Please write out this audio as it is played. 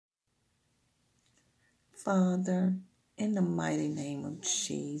Father, in the mighty name of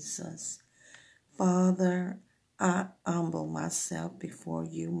Jesus, Father, I humble myself before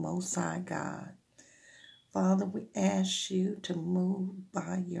you, Most High God. Father, we ask you to move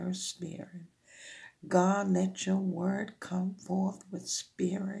by your Spirit. God, let your word come forth with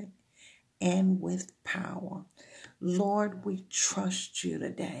spirit and with power. Lord, we trust you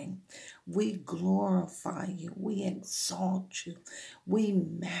today. We glorify you. We exalt you. We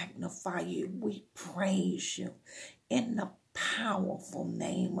magnify you. We praise you in the powerful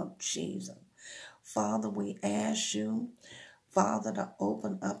name of Jesus. Father, we ask you, Father, to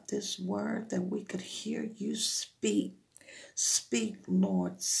open up this word that we could hear you speak. Speak,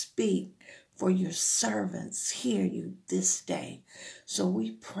 Lord, speak, for your servants hear you this day. So we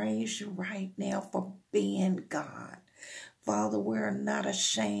praise you right now for being God. Father, we're not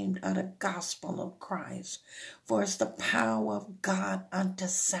ashamed of the gospel of Christ, for it's the power of God unto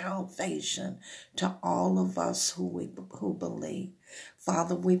salvation to all of us who believe.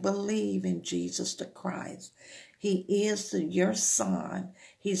 Father, we believe in Jesus the Christ. He is your Son.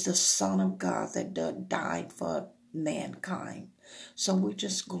 He's the Son of God that died for mankind. So we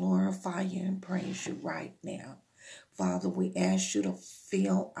just glorify you and praise you right now. Father, we ask you to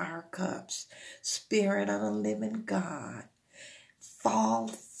fill our cups. Spirit of the living God, fall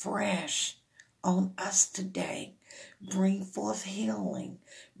fresh on us today. Bring forth healing.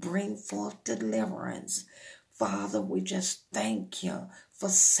 Bring forth deliverance. Father, we just thank you for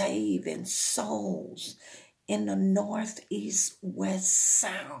saving souls in the north, east, west,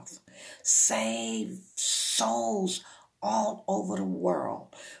 south. Save souls all over the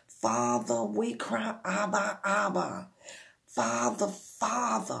world. Father, we cry, Abba, Abba. Father,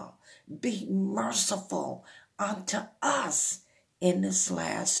 Father, be merciful unto us in this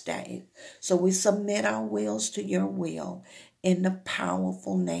last day. So we submit our wills to your will in the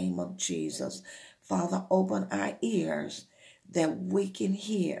powerful name of Jesus. Father, open our ears that we can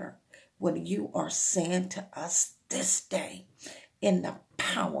hear what you are saying to us this day in the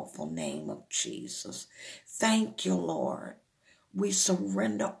powerful name of Jesus. Thank you, Lord. We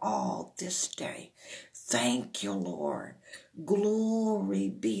surrender all this day. Thank you, Lord. Glory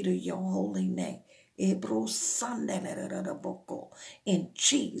be to your holy name. In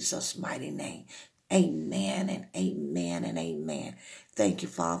Jesus' mighty name. Amen and amen and amen. Thank you,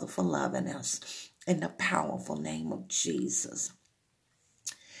 Father, for loving us in the powerful name of Jesus.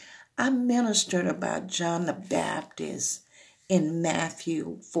 I ministered about John the Baptist in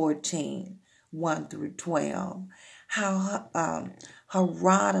Matthew 14, 1 through 12. How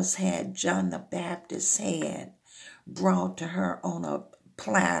Herodias had John the Baptist's head brought to her on a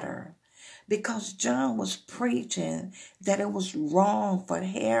platter because John was preaching that it was wrong for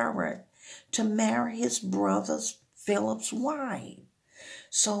Herod to marry his brother Philip's wife.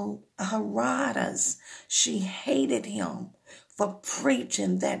 So Herodias, she hated him for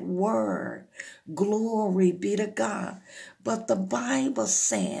preaching that word. Glory be to God. But the Bible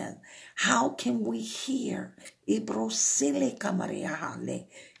says, how can we hear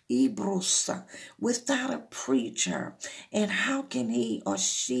without a preacher? And how can he or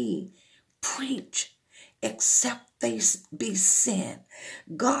she preach except they be sent?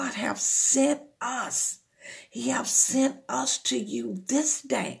 God have sent us. He have sent us to you this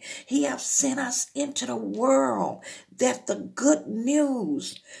day. He have sent us into the world that the good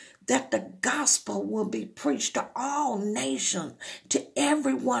news, that the gospel will be preached to all nations, to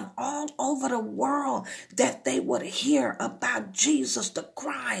everyone all over the world, that they would hear about Jesus the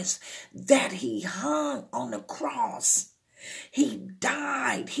Christ, that he hung on the cross. He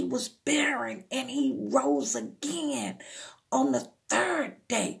died, he was buried, and he rose again on the third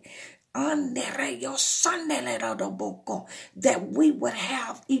day. That we would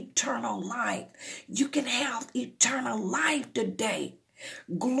have eternal life. You can have eternal life today.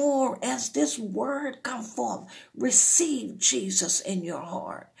 Glory, as this word come forth, receive Jesus in your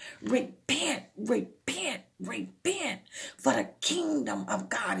heart. Repent, repent, repent, for the kingdom of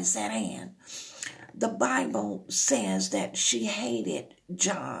God is at hand. The Bible says that she hated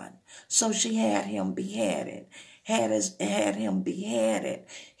John, so she had him beheaded. Had him beheaded,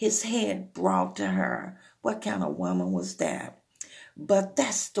 his head brought to her. What kind of woman was that? But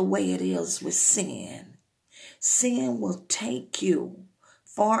that's the way it is with sin. Sin will take you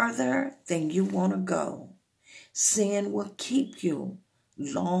farther than you want to go. Sin will keep you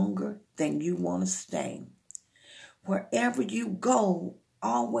longer than you want to stay. Wherever you go,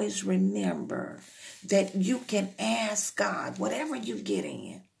 always remember that you can ask God, whatever you get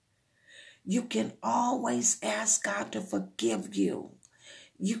in, you can always ask God to forgive you.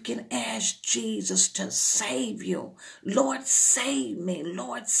 You can ask Jesus to save you. Lord, save me.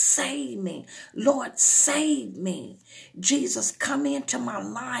 Lord, save me. Lord, save me. Jesus, come into my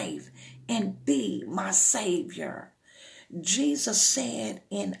life and be my Savior. Jesus said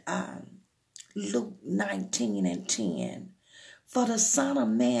in Luke 19:10, for the Son of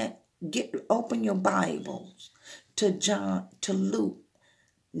Man, open your Bibles to Luke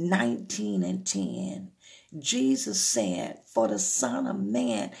 19:10. Jesus said, for the Son of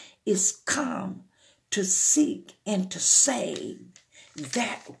Man is come to seek and to save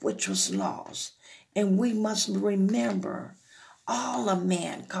that which was lost. And we must remember all of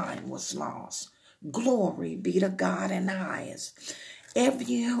mankind was lost. Glory be to God in the highest. Every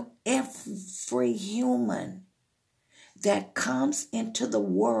human that comes into the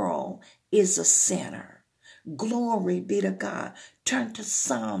world is a sinner. Glory be to God. Turn to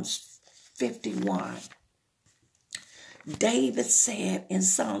Psalms 51. David said in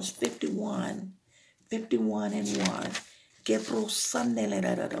Psalms 51 and 1,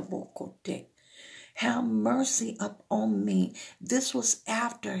 have mercy upon me. This was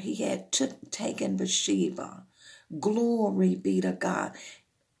after he had taken Bathsheba. Glory be to God.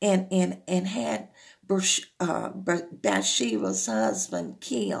 And had Bathsheba's husband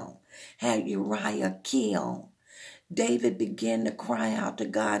killed, had Uriah killed. David began to cry out to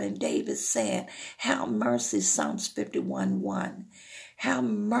God, and David said, have mercy, Psalms 51:1. Have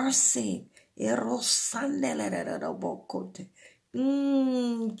mercy.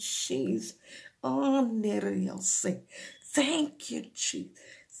 Jeez. Thank you, Jesus.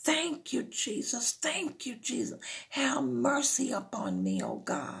 Thank you, Jesus. Thank you, Jesus. Have mercy upon me, O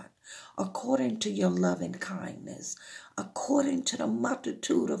God, according to your loving kindness, according to the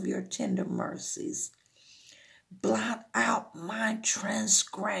multitude of your tender mercies. Blot out my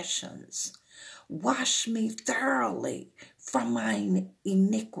transgressions. Wash me thoroughly from my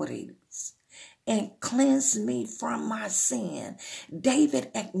iniquities and cleanse me from my sin. David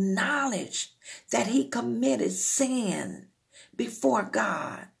acknowledged that he committed sin before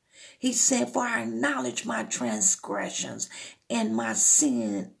God. He said, for I acknowledge my transgressions, and my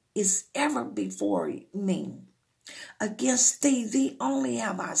sin is ever before me. Against thee only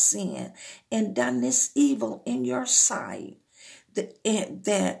have I sinned, and done this evil in your sight,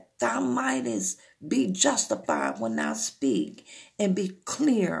 that thou mightest be justified when thou speak, and be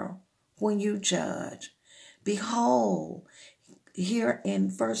clear when you judge. Behold, here in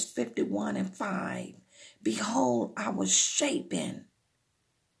verse 51 and 5, behold, I was shapen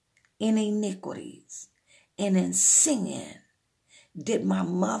in iniquities, and in sin did my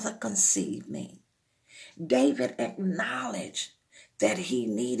mother conceive me. David acknowledged that he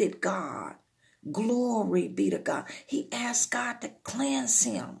needed God. Glory be to God. He asked God to cleanse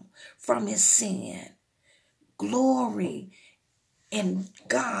him from his sin. Glory. And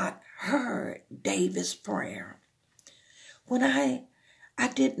God heard David's prayer. When I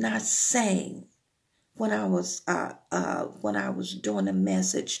did not say, when I was doing a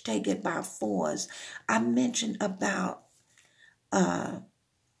message, Take It by Force, I mentioned about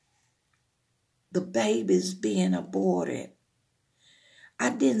the babies being aborted. I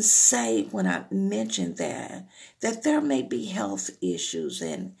didn't say when I mentioned that there may be health issues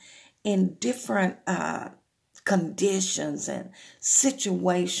and in different conditions and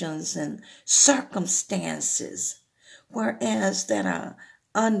situations and circumstances, whereas that an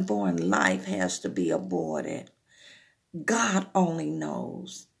unborn life has to be aborted. God only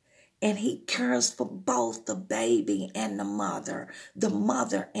knows. And he cares for both the baby and the mother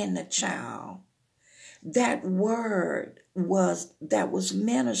and the child. That word that was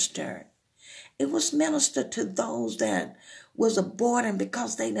ministered. It was ministered to those that was aborting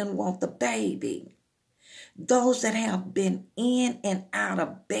because they didn't want the baby. Those that have been in and out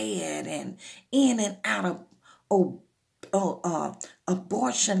of bed and in and out of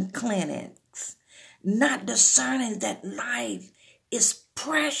abortion clinics, not discerning that life is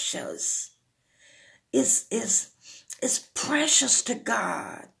precious. It's precious to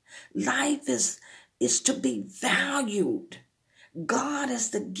God. Life is to be valued. God is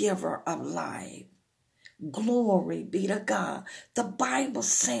the giver of life. Glory be to God. The Bible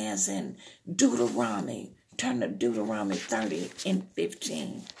says in Deuteronomy, turn to Deuteronomy 30 and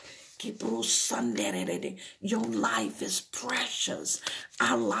 15. Your life is precious.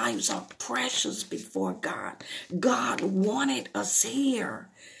 Our lives are precious before God. God wanted us here.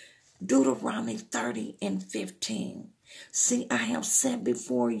 Deuteronomy 30 and 15. See, I have set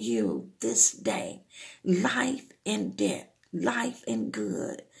before you this day life and death, life and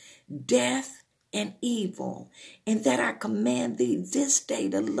good, death and evil, and that I command thee this day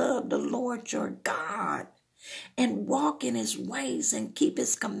to love the Lord your God and walk in his ways and keep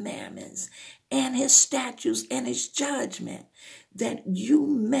his commandments and his statutes and his judgment, that you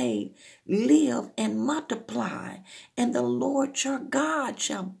may live and multiply, and the Lord your God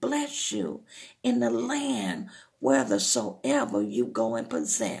shall bless you in the land whithersoever you go and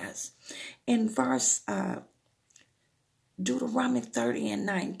possess. In verse Deuteronomy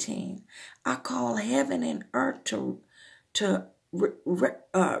 30:19, I call heaven and earth to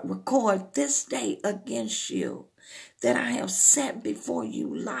record this day against you, that I have set before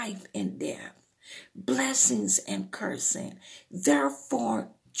you life and death, blessings and cursing. Therefore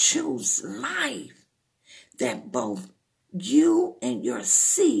choose life, that both you and your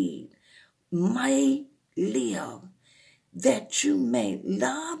seed may live, that you may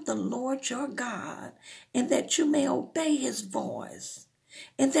love the Lord your God, and that you may obey his voice,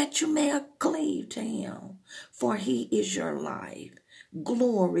 and that you may cleave to him, for he is your life.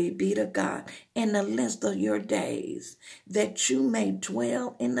 Glory be to God in the length of your days, that you may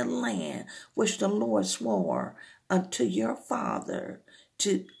dwell in the land which the Lord swore unto your father,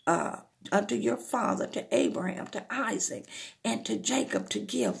 to Abraham, to Isaac, and to Jacob, to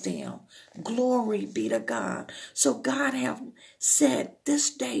give them. Glory be to God. So God have set this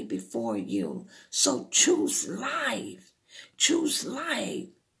day before you. So choose life. Choose life.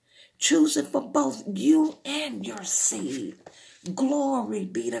 Choose it for both you and your seed. Glory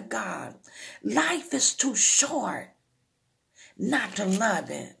be to God. Life is too short not to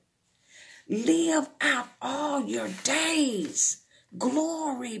love it. Live out all your days.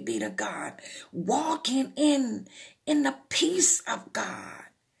 Glory be to God. Walking in the peace of God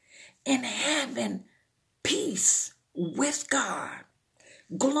and having peace with God.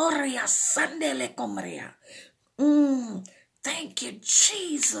 Gloria Sandele Comaria. Thank you,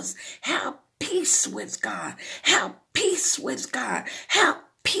 Jesus. Have peace with God. Have peace with God. Have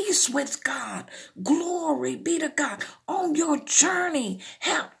peace with God. Glory be to God. On your journey,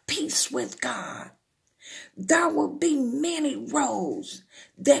 have peace with God. There will be many roads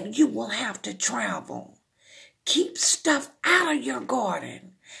that you will have to travel. Keep stuff out of your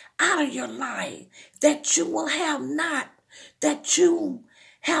garden, out of your life, that you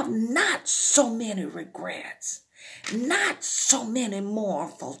have not so many regrets, not so many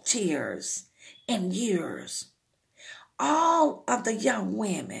mournful tears and years. All of the young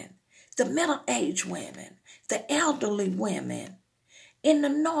women, the middle-aged women, the elderly women, in the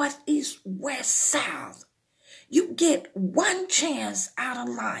north, east, west, south, you get one chance out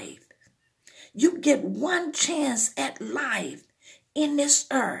of life. You get one chance at life in this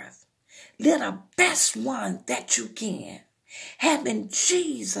earth. Live the best one that you can. Having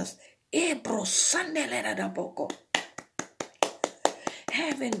Jesus,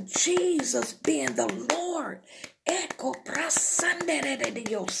 having Jesus being the Lord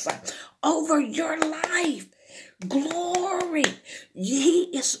over your life. Glory. He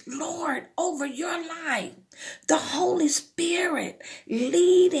is Lord over your life. The Holy Spirit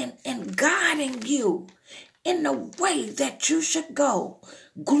leading and guiding you in the way that you should go.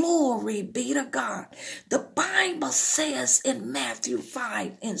 Glory be to God. The Bible says in Matthew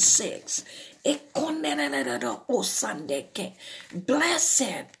 5:6,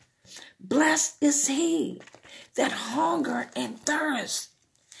 blessed is he that hunger and thirst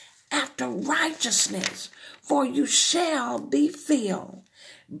after righteousness, for you shall be filled.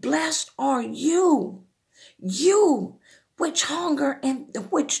 Blessed are you which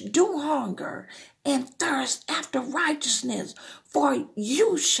do hunger and thirst after righteousness, for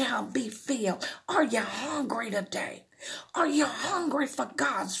you shall be filled. Are you hungry today? Are you hungry for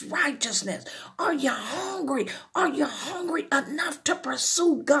God's righteousness? Are you hungry? Are you hungry enough to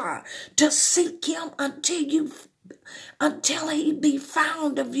pursue God, to seek him until he be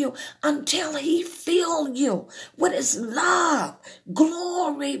found of you, until he fill you with his love?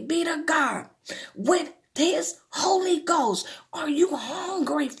 Glory be to God. With his Holy Ghost, are you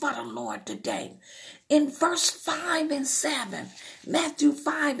hungry for the Lord today? In verse 5 and 7, Matthew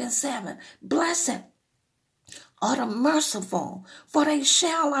 5:7, blessed are the merciful, for they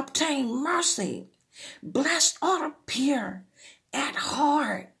shall obtain mercy. Blessed are the pure at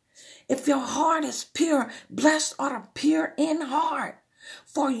heart. If your heart is pure, blessed are the pure in heart,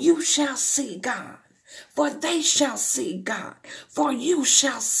 for you shall see God. For they shall see God. For you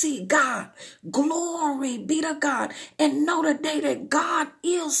shall see God. Glory be to God. And know today that God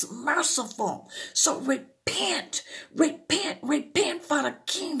is merciful. So repent, for the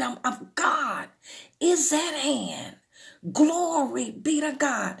kingdom of God is at hand. Glory be to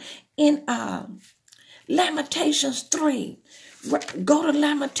God. In Lamentations 3, go to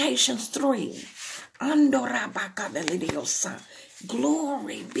Lamentations 3.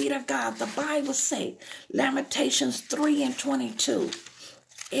 Glory be to God. The Bible says, Lamentations 3:22.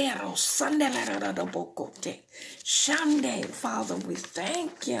 Shande, Father, we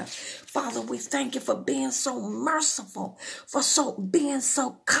thank you. Father, we thank you for being so merciful, for being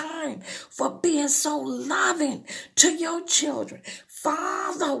so kind, for being so loving to your children.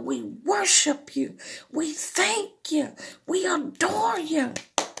 Father, we worship you. We thank you. We adore you.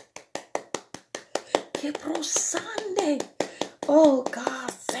 Sunday. Oh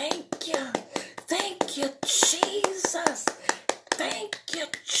God, thank you. Thank you, Jesus. Thank you,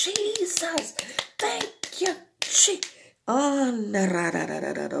 Jesus. Thank you, Jesus.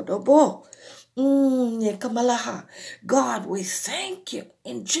 God, we thank you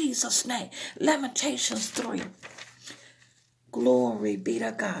in Jesus' name. Lamentations 3. Glory be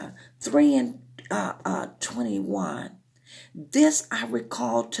to God. 3:21. This I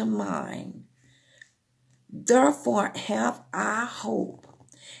recall to mind. Therefore have I hope.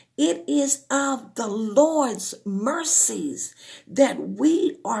 It is of the Lord's mercies that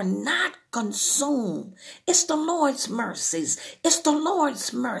we are not consumed. It's the Lord's mercies. It's the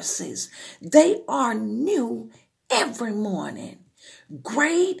Lord's mercies. They are new every morning.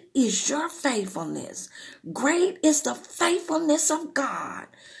 Great is your faithfulness. Great is the faithfulness of God.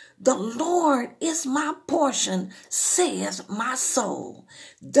 The Lord is my portion, says my soul.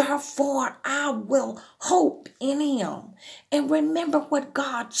 Therefore, I will hope in him. And remember what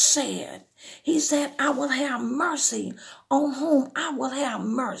God said. He said, I will have mercy on whom I will have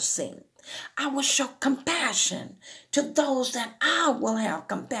mercy. I will show compassion to those that I will have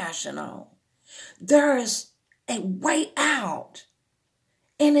compassion on. There is a way out,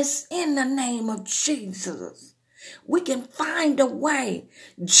 and it's in the name of Jesus. We can find a way.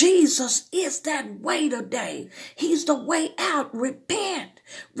 Jesus is that way today. He's the way out. Repent.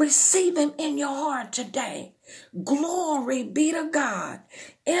 Receive him in your heart today. Glory be to God.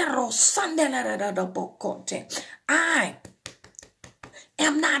 I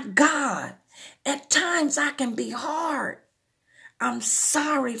am not God. At times I can be hard. I'm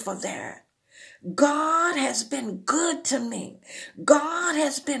sorry for that. God has been good to me. God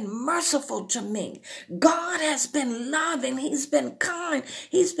has been merciful to me. God has been loving. He's been kind.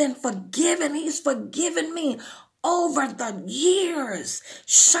 He's been forgiving. He's forgiven me over the years.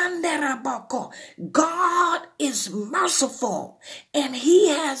 God is merciful, and he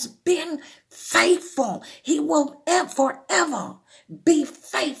has been faithful. He will forever be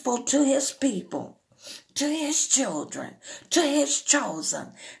faithful to his people, to his children, to his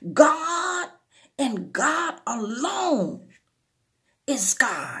chosen. God and God alone is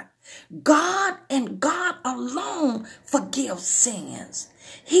God. God and God alone forgives sins,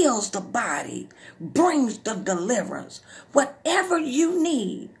 heals the body, brings the deliverance. Whatever you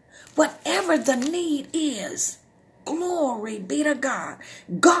need, whatever the need is, glory be to God.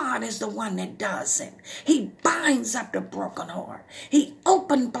 God is the one that does it. He binds up the broken heart. He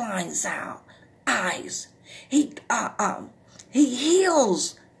opens blind eyes. He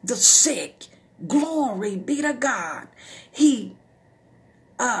heals the sick. Glory be to God. He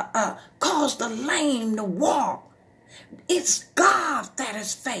caused the lame to walk. It's God that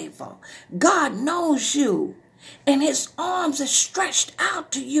is faithful. God knows you, and his arms are stretched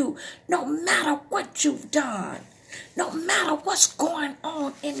out to you no matter what you've done, no matter what's going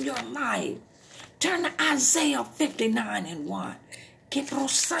on in your life. Turn to Isaiah 59:1.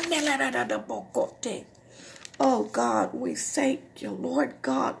 Oh God, we thank you. Lord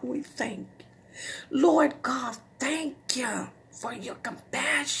God, we thank you. Lord God, thank you for your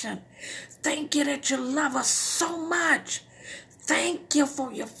compassion. Thank you that you love us so much. Thank you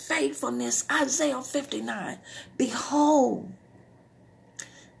for your faithfulness. Isaiah 59. Behold,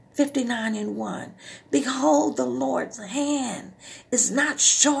 59:1. Behold, the Lord's hand is not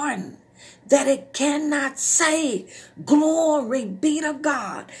shortened, that it cannot save. Glory be to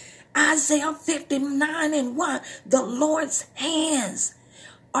God. Isaiah 59:1. The Lord's hands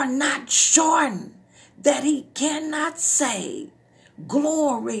are not shortened, that he cannot save.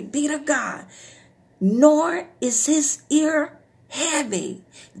 Glory be to God. Nor is his ear heavy,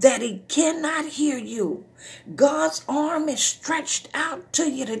 that he cannot hear you. God's arm is stretched out to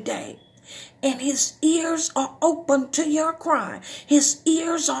you today, and his ears are open to your cry. His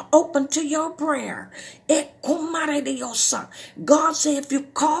ears are open to your prayer. God said, if you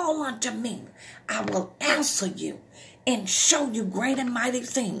call unto me, I will answer you and show you great and mighty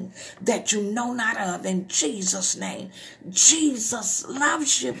things that you know not of, in Jesus' name. Jesus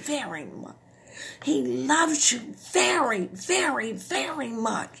loves you very much. He loves you very, very, very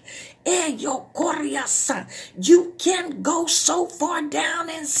much. You can't go so far down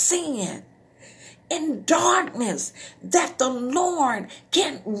in sin in darkness that the Lord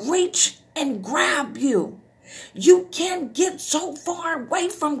can reach and grab you. You can't get so far away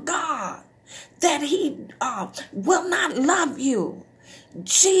from God that he will not love you.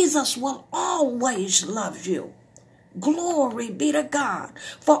 Jesus will always love you. Glory be to God.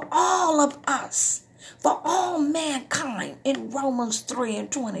 For all of us, for all mankind, in Romans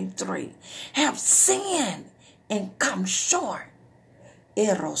 3:23, have sinned and come short.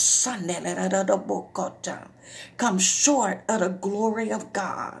 Come short of the glory of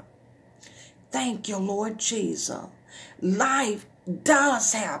God. Thank you, Lord Jesus. Life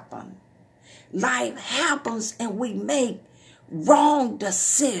does happen. Life happens and we make wrong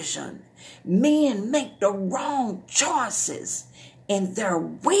decisions. Men make the wrong choices and there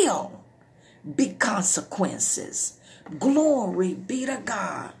will be consequences. Glory be to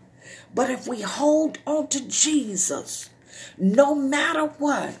God. But if we hold on to Jesus, no matter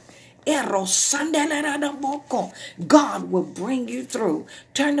what, God will bring you through.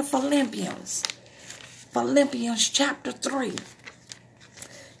 Turn to Philippians. Philippians chapter 3.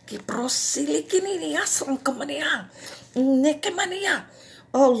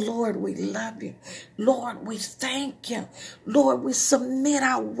 Oh, Lord, we love you. Lord, we thank you. Lord, we submit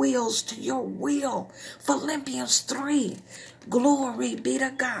our wills to your will. Philippians 3. Glory be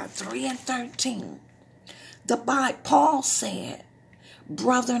to God. 3:13. Paul said,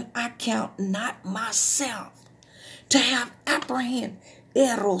 brethren, I count not myself to have apprehended,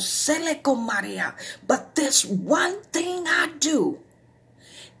 but this one thing I do.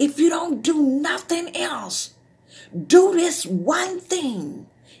 If you don't do nothing else, do this one thing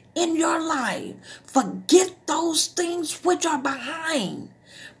in your life. Forget those things which are behind.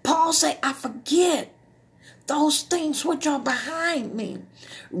 Paul said, I forget those things which are behind me.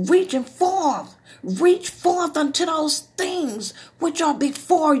 Reach forth unto those things which are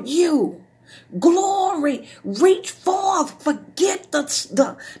before you. Glory, reach forth. Forget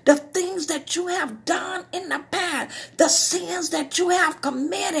the things that you have done in the past, the sins that you have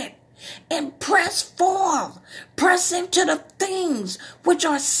committed, and press forth. Press into the things which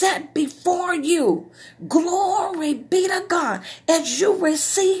are set before you. Glory be to God. As you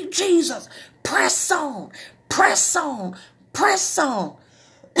receive Jesus, press on, press on, press on.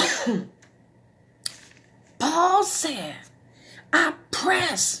 Paul said, I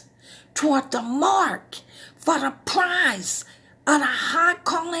press toward the mark for the prize of the high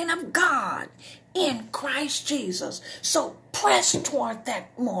calling of God in Christ Jesus. So press toward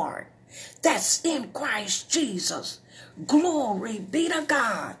that mark that's in Christ Jesus. Glory be to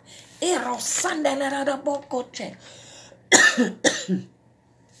God.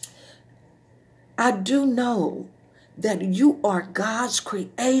 I do know that you are God's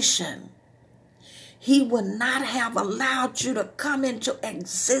creation. He would not have allowed you to come into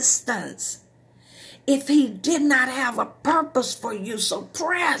existence if he did not have a purpose for you. So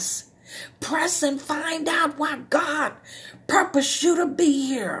press and find out why God purposed you to be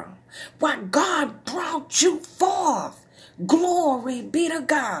here, why God brought you forth. Glory be to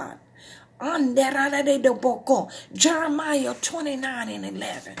God. Jeremiah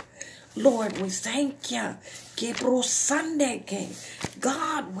 29:11. Lord, we thank you.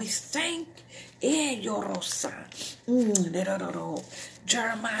 God, we thank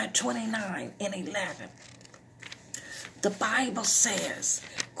Jeremiah 29:11. The Bible says,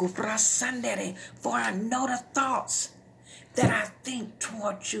 for I know the thoughts that I think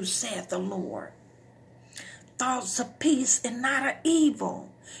toward you, saith the Lord. Thoughts of peace and not of evil,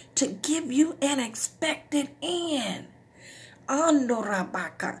 to give you an expected end.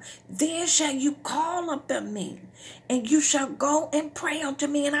 Then shall you call upon me, and you shall go and pray unto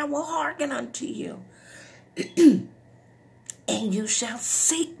me, and I will hearken unto you. And you shall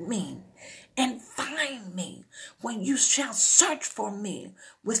seek me and find me when you shall search for me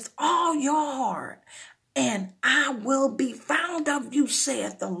with all your heart, and I will be found of you,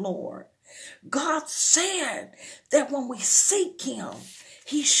 saith the Lord. God said that when we seek him,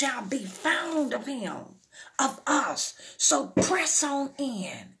 he shall be found of him, of us. So press on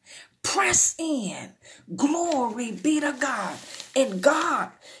in. Press in. Glory be to God. And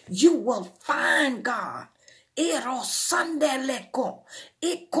God, you will find God. And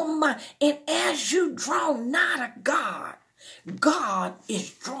as you draw nigh to God, God is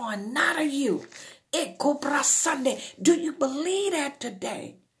drawing nigh to you. Do you believe that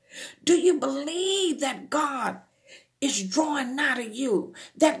today? Do you believe that God is drawing nigh to you?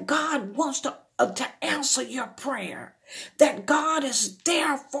 That God wants to answer your prayer? That God is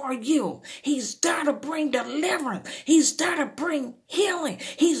there for you. He's there to bring deliverance. He's there to bring healing.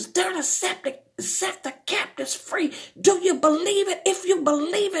 He's there to set set the captives free. Do you believe it? If you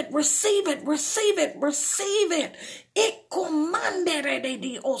believe it, receive it, receive it, receive it.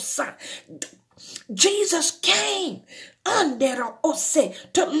 Jesus came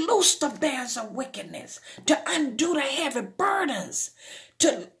to loose the bands of wickedness, to undo the heavy burdens,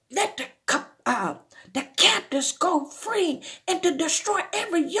 to let the captives go free, and to destroy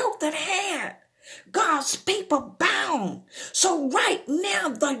every yoke that had God's people bound. So right now,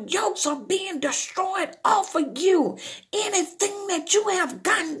 the yokes are being destroyed off of you. Anything that you have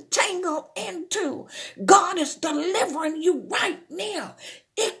gotten tangled into, God is delivering you right now.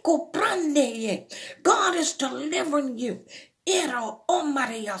 God is delivering you.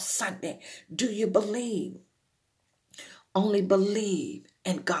 Do you believe? Only believe,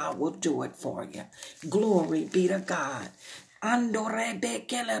 and God will do it for you. Glory be to God.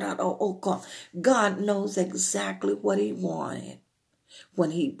 God knows exactly what he wanted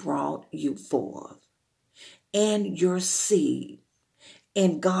when he brought you forth and your seed.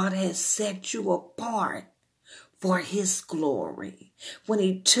 And God has set you apart for his glory. When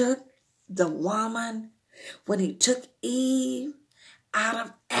he took the woman, when he took Eve out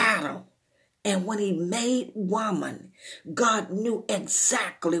of Adam, and when he made woman, God knew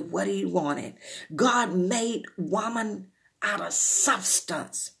exactly what he wanted. God made woman out of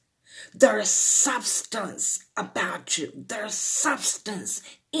substance. There's substance about you. There's substance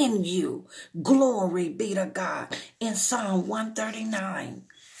in you. Glory be to God. In Psalm 139,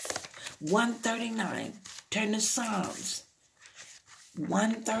 turn to Psalms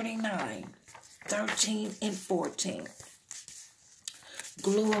 139, 13 and 14.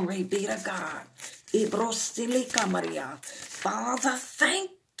 Glory be to God. Father,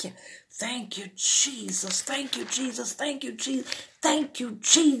 thank you. Thank you, Jesus. Thank you, Jesus. Thank you, Jesus. Thank you,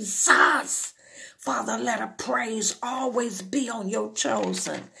 Jesus. Father, let a praise always be on your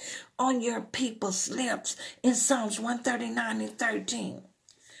chosen, on your people's lips. In Psalms 139 and 13.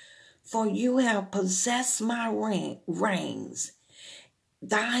 For you have possessed my reins.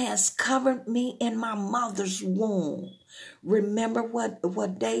 Thou hast covered me in my mother's womb. Remember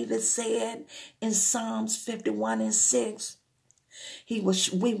what David said in Psalms 51 and 6?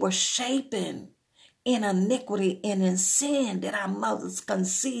 We were shapen in iniquity and in sin did our mothers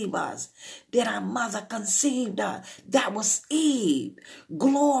conceive us. Did our mother conceive us? That was Eve.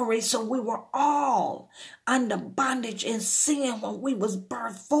 Glory. So we were all under bondage and sin when we was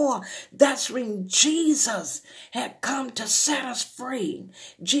birthed forth. That's when Jesus had come to set us free.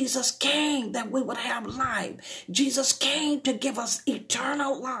 Jesus came that we would have life. Jesus came to give us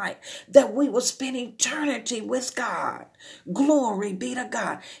eternal life, that we would spend eternity with God. Glory be to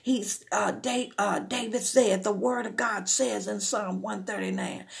God. David said, the word of God says in Psalm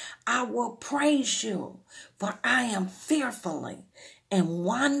 139, I will praise you, for I am fearfully and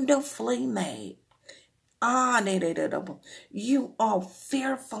wonderfully made. You are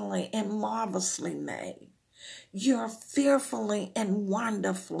fearfully and marvelously made. You're fearfully and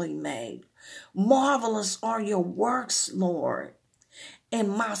wonderfully made. Marvelous are your works, Lord. And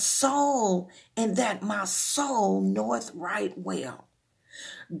my soul knoweth right well.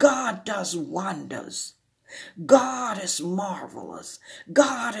 God does wonders. God is marvelous.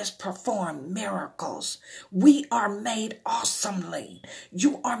 God has performed miracles. We are made awesomely.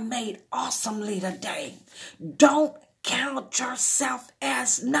 You are made awesomely today. Don't count yourself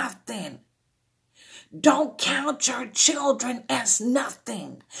as nothing. Don't count your children as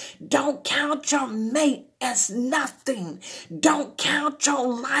nothing. Don't count your mate as nothing. Don't count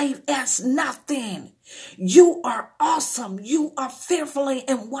your life as nothing. You are awesome. You are fearfully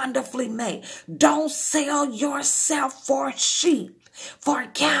and wonderfully made. Don't sell yourself for sheep, for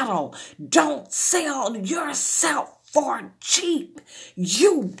cattle. Don't sell yourself for cheap.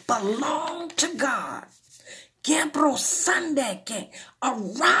 You belong to God.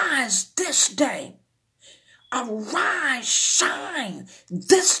 Arise this day. Arise, shine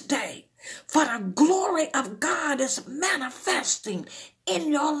this day, for the glory of God is manifesting in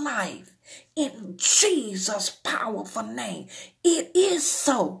your life. In Jesus' powerful name, it is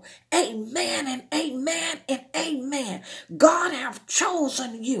so. Amen and amen and amen. God have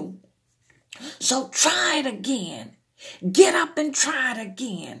chosen you. So try it again. Get up and try it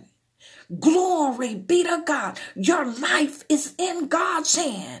again. Glory be to God. Your life is in God's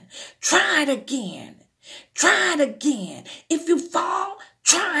hand. Try it again. Try it again. If you fall,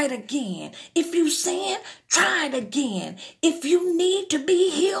 try it again. If you sin, try it again. If you need to be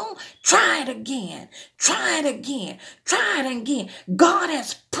healed, try it again. Try it again. Try it again. God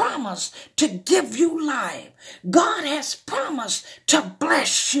has promised to give you life. God has promised to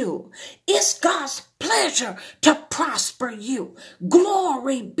bless you. It's God's pleasure to prosper you.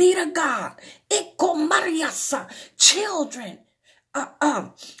 Glory be to God. Eko Mariasa, children.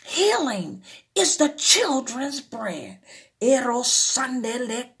 Healing is the children's bread. In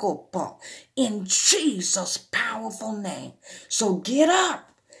Jesus' powerful name. So get up.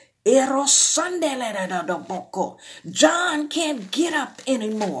 John can't get up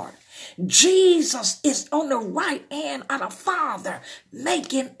anymore. Jesus is on the right hand of the Father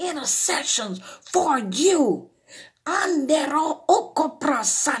making intercessions for you.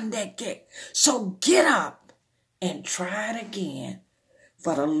 So get up and try it again.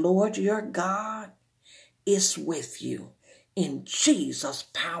 For the Lord your God is with you in Jesus'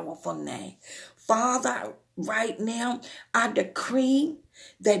 powerful name. Father, right now, I decree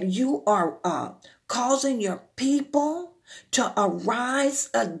that you are causing your people to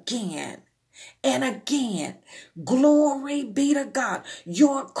arise again and again. Glory be to God.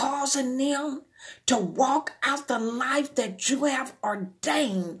 You're causing them to walk out the life that you have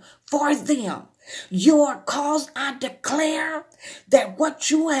ordained for them. Your cause, I declare that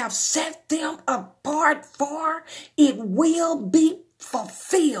what you have set them apart for, it will be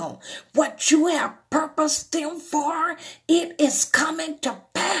fulfilled. What you have purposed them for, it is coming to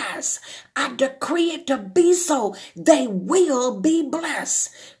pass. I decree it to be so. They will be blessed.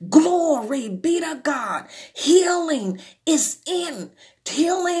 Glory be to God. Healing is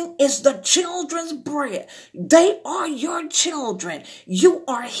the children's bread. They are your children. You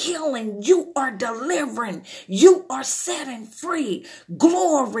are healing. You are delivering. You are setting free.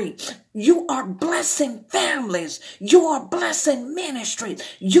 Glory. You are blessing families. You are blessing ministries.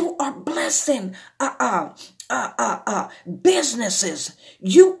 You are blessing businesses.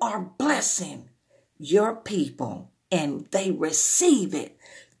 You are blessing your people, and they receive it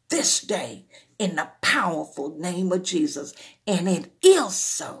this day in the powerful name of Jesus. And it is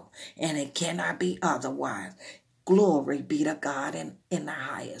so, and it cannot be otherwise. Glory be to God in the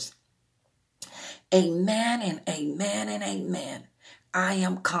highest. Amen and amen and amen. I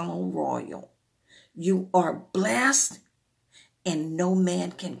am Colin Royal. You are blessed, and no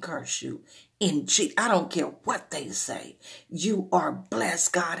man can curse you. I don't care what they say. You are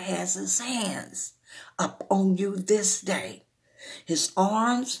blessed. God has his hands up on you this day. His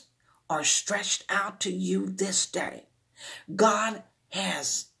arms are stretched out to you this day. God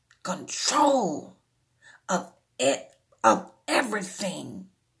has control of everything.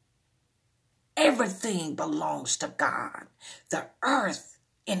 Everything belongs to God. The earth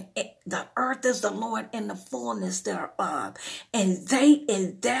is the Lord and the fullness thereof, and they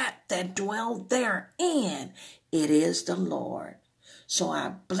is that dwell therein. It is the Lord. So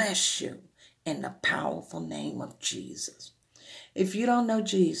I bless you in the powerful name of Jesus. If you don't know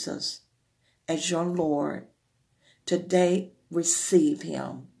Jesus as your Lord, today receive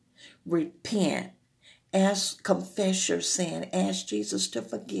him. Repent. Confess your sin. Ask Jesus to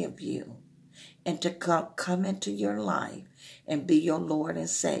forgive you and to come into your life and be your Lord and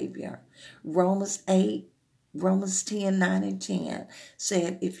Savior. Romans 10, 9 and 10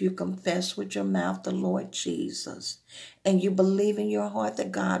 said, if you confess with your mouth the Lord Jesus and you believe in your heart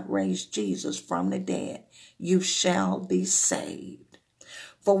that God raised Jesus from the dead, you shall be saved.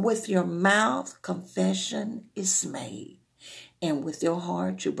 For with your mouth confession is made, and with your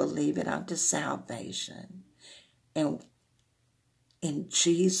heart you believe it unto salvation. And in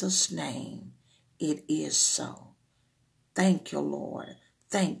Jesus' name, it is so. Thank you, Lord.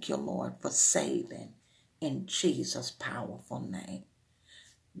 Thank you, Lord, for saving in Jesus' powerful name.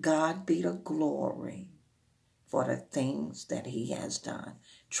 God be the glory for the things that he has done.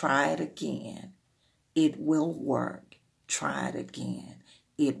 Try it again. It will work. Try it again.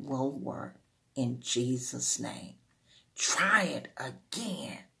 It will work in Jesus' name. Try it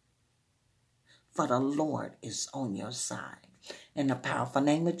again, for the Lord is on your side. In the powerful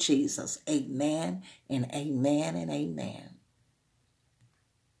name of Jesus, amen and amen and amen.